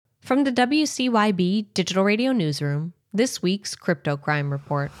From the WCYB Digital Radio Newsroom, this week's Crypto Crime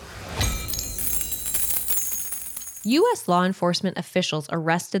Report. U.S. law enforcement officials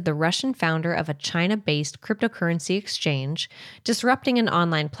arrested the Russian founder of a China-based cryptocurrency exchange, disrupting an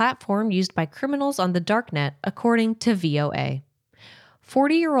online platform used by criminals on the darknet, according to VOA.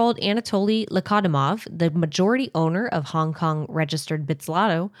 40-year-old Anatoly Lakodimov, the majority owner of Hong Kong-registered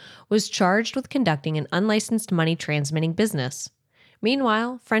Bitslotto, was charged with conducting an unlicensed money transmitting business.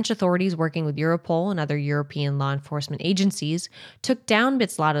 Meanwhile, French authorities working with Europol and other European law enforcement agencies took down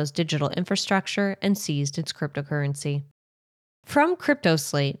Bitslotto's digital infrastructure and seized its cryptocurrency. From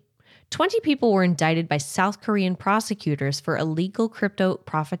CryptoSlate, 20 people were indicted by South Korean prosecutors for illegal crypto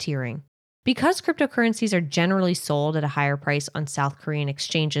profiteering. Because cryptocurrencies are generally sold at a higher price on South Korean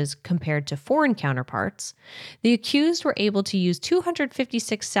exchanges compared to foreign counterparts, the accused were able to use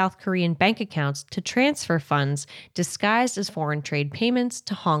 256 South Korean bank accounts to transfer funds disguised as foreign trade payments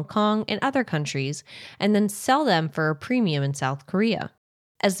to Hong Kong and other countries, and then sell them for a premium in South Korea.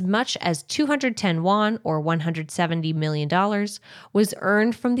 As much as 210 won, or $170 million, was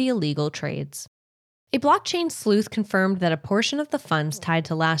earned from the illegal trades. A blockchain sleuth confirmed that a portion of the funds tied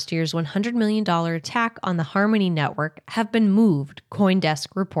to last year's $100 million attack on the Harmony network have been moved, CoinDesk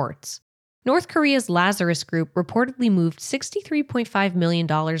reports. North Korea's Lazarus Group reportedly moved $63.5 million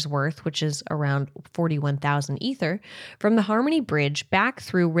worth, which is around 41,000 Ether, from the Harmony bridge back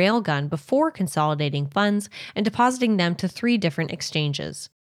through Railgun before consolidating funds and depositing them to 3 different exchanges.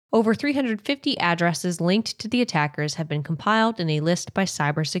 Over 350 addresses linked to the attackers have been compiled in a list by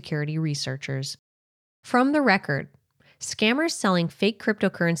cybersecurity researchers. From the record, scammers selling fake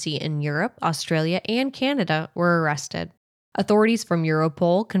cryptocurrency in Europe, Australia, and Canada were arrested. Authorities from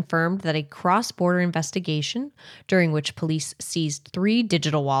Europol confirmed that a cross-border investigation, during which police seized 3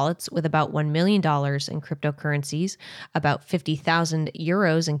 digital wallets with about $1 million in cryptocurrencies, about 50,000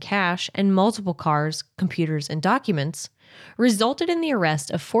 euros in cash, and multiple cars, computers, and documents, resulted in the arrest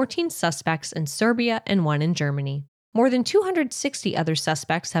of 14 suspects in Serbia and 1 in Germany. More than 260 other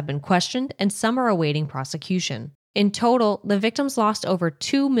suspects have been questioned, and some are awaiting prosecution. In total, the victims lost over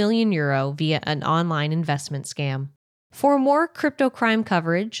 €2 million via an online investment scam. For more crypto crime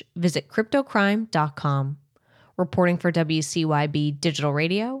coverage, visit cryptocrime.com. Reporting for WCYB Digital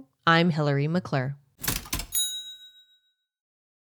Radio, I'm Hillary McClure.